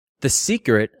The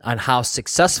secret on how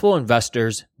successful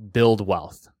investors build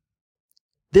wealth.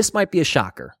 This might be a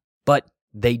shocker, but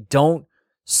they don't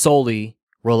solely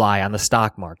rely on the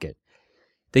stock market.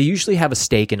 They usually have a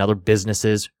stake in other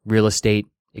businesses, real estate,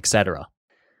 etc.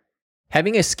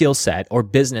 Having a skill set or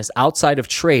business outside of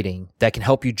trading that can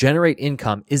help you generate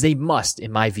income is a must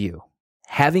in my view.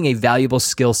 Having a valuable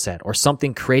skill set or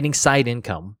something creating side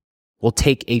income will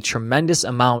take a tremendous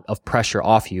amount of pressure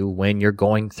off you when you're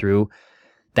going through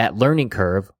that learning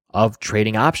curve of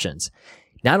trading options.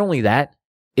 Not only that,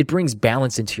 it brings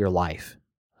balance into your life.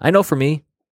 I know for me,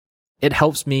 it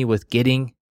helps me with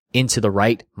getting into the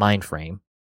right mind frame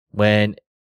when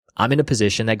I'm in a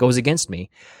position that goes against me.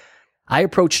 I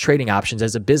approach trading options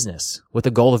as a business with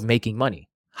the goal of making money.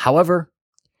 However,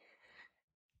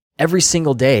 every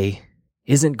single day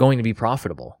isn't going to be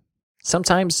profitable.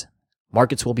 Sometimes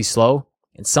markets will be slow,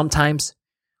 and sometimes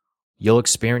you'll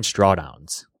experience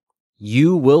drawdowns.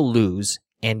 You will lose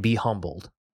and be humbled.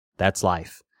 That's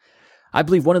life. I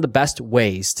believe one of the best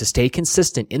ways to stay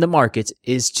consistent in the markets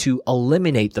is to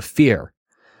eliminate the fear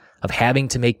of having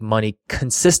to make money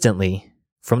consistently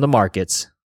from the markets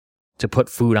to put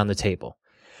food on the table.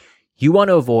 You want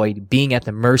to avoid being at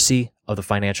the mercy of the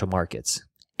financial markets.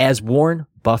 As Warren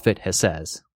Buffett has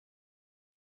says,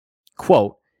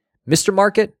 quote, Mr.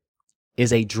 Market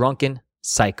is a drunken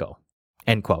psycho,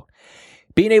 end quote.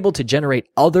 Being able to generate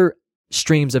other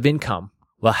streams of income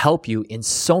will help you in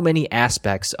so many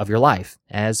aspects of your life,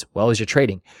 as well as your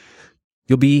trading.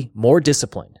 You'll be more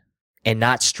disciplined and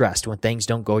not stressed when things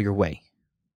don't go your way.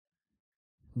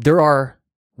 There are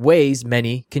ways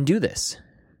many can do this.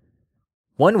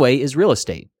 One way is real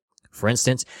estate. For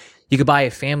instance, you could buy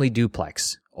a family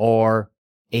duplex or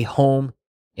a home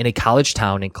in a college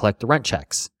town and collect the rent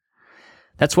checks.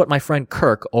 That's what my friend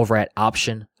Kirk over at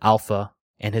Option Alpha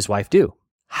and his wife do.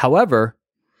 However,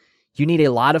 you need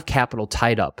a lot of capital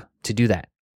tied up to do that.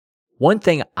 One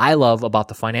thing I love about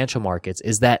the financial markets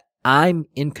is that I'm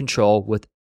in control with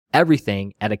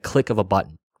everything at a click of a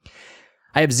button.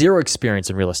 I have zero experience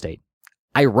in real estate.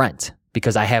 I rent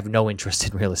because I have no interest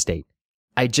in real estate.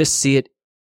 I just see it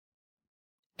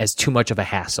as too much of a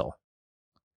hassle.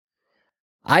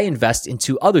 I invest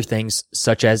into other things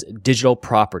such as digital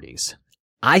properties.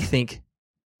 I think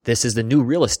this is the new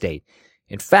real estate.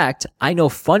 In fact, I know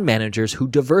fund managers who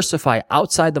diversify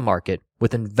outside the market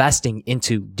with investing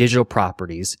into digital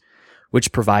properties,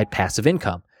 which provide passive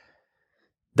income.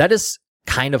 That is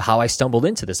kind of how I stumbled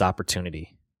into this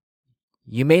opportunity.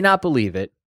 You may not believe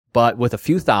it, but with a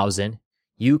few thousand,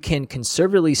 you can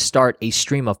conservatively start a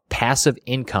stream of passive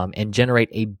income and generate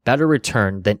a better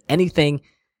return than anything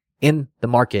in the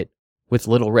market with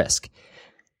little risk.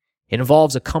 It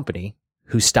involves a company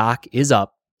whose stock is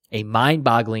up a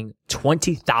mind-boggling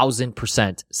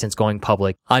 20,000% since going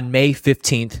public on May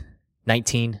 15th,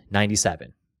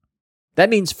 1997. That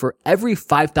means for every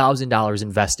 $5,000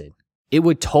 invested, it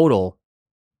would total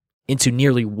into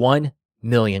nearly $1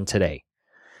 million today.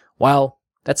 While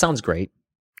that sounds great,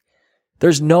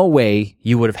 there's no way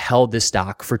you would have held this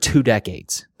stock for 2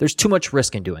 decades. There's too much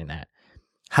risk in doing that.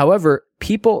 However,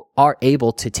 people are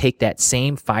able to take that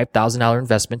same $5,000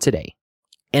 investment today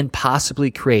and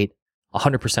possibly create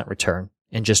 100% return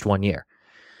in just 1 year.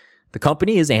 The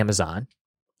company is Amazon,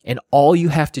 and all you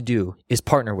have to do is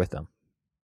partner with them,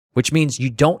 which means you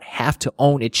don't have to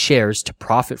own its shares to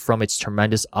profit from its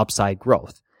tremendous upside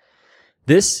growth.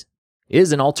 This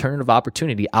is an alternative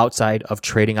opportunity outside of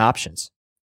trading options.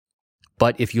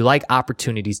 But if you like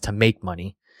opportunities to make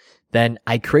money, then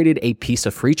I created a piece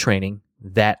of free training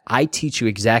that I teach you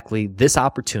exactly this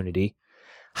opportunity,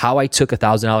 how I took a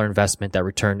 $1,000 investment that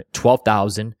returned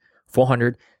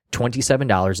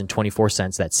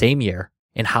 $12,427.24 that same year,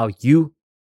 and how you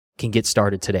can get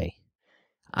started today.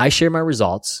 I share my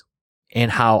results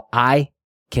and how I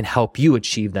can help you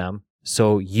achieve them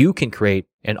so you can create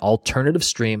an alternative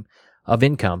stream of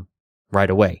income right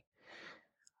away.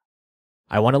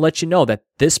 I want to let you know that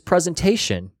this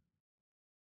presentation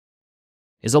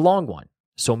is a long one,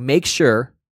 so make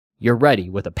sure you're ready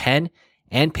with a pen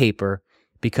and paper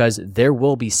because there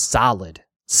will be solid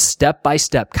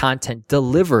step-by-step content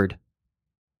delivered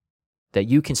that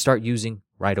you can start using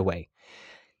right away.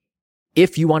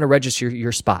 If you want to register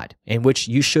your spot, in which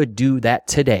you should do that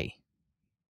today,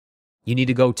 you need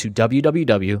to go to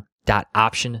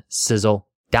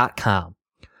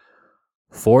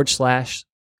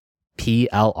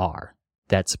www.optionsizzle.com/PLR.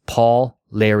 That's Paul,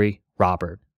 Larry,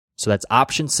 Robert. So that's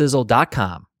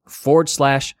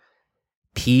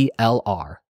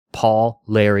optionsizzle.com/PLR. Paul,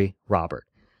 Larry, Robert.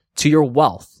 To your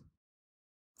wealth,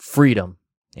 freedom,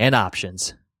 and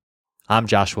options, I'm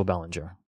Joshua Bellinger.